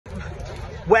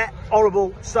Wet,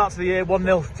 horrible start to the year,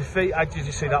 1-0 defeat. How did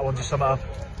you see that one? Just sum it up.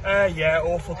 Yeah,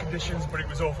 awful conditions, but it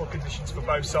was awful conditions for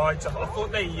both sides. I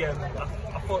thought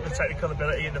the technical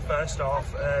ability in the first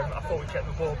half. I thought we kept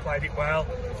the ball, played it well.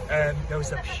 There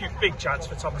was a big chance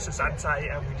for Thomas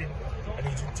Asante, and he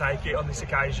didn't take it on this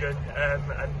occasion.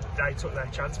 And they took their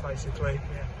chance basically.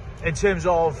 Yeah. In terms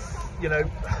of, you know,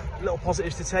 little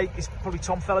positives to take, is probably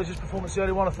Tom Fellows' performance the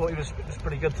only one. I thought he was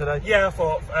pretty good today. Yeah, I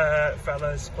thought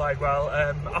Fellows played well.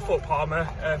 I thought Palmer,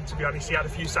 to be honest, he had a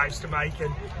few saves to make,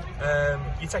 and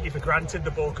you take it for granted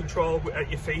the ball control at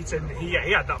your feet, and he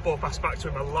had that ball passed back to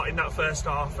him a lot in that first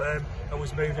half, and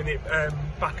was moving it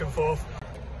back and forth.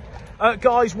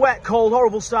 Guys, wet, cold,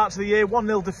 horrible start to the year,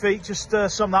 1-0 defeat. Just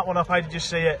sum that one up. How did you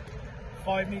see it?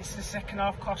 5 minutes of the second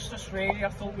half cost us really. I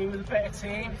thought we were the better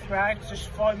team throughout. Just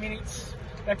 5 minutes,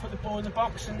 they put the ball in the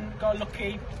box and got a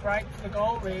lucky break for the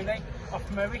goal really,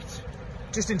 off merit.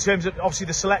 Just in terms of, obviously,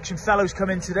 the selection, Fellows come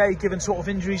in today, given sort of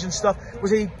injuries and stuff. Was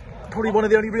he probably one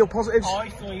of the only real positives? I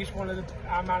thought he was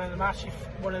our man of the match,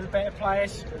 one of the better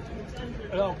players.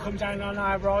 Come down on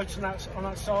our right on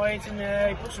that side,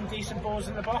 and he put some decent balls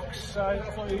in the box. So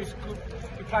I thought he was good.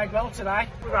 He played well today.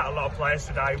 We've had a lot of players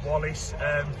today. Wallace,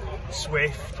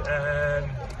 Swift.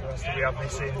 Who else did we have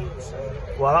missing?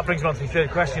 Well, that brings me on to the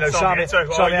third question. You know,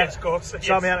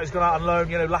 Sarmiento's gone out on loan.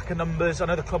 You know, lack of numbers. I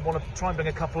know the club want to try and bring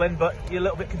a couple in, but you're a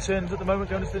little bit concerned at the moment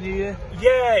going into the new year.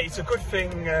 Yeah, it's a good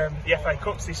thing. The FA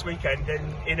Cup's this weekend,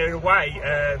 and in a way,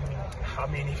 I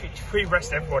mean, if we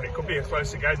rest everyone, it could be a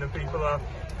closer game than people are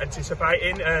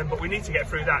anticipating. But we need to get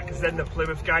through that, because then the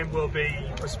Plymouth game will be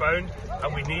postponed,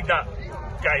 and we need that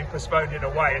game postponed in a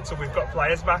way until we've got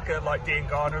players back, like Dean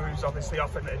Garner, who's obviously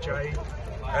off in a trade.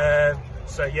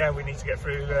 So yeah, we need to get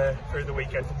through the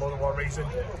weekend for more than one reason.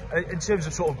 In terms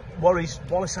of sort of worries,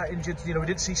 Wallace out injured. You know, we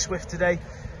didn't see Swift today.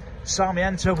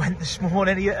 Sarmiento went this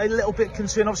morning. Are you a little bit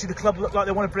concerned? Obviously, the club look like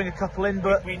they want to bring a couple in,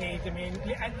 but we need them in.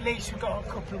 At least we've got a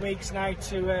couple of weeks now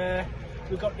to.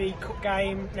 We've got the cup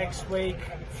game next week.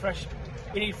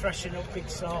 We need freshen up big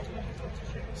start.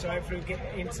 So hopefully we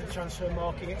get into the transfer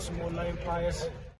market, get some more loan players.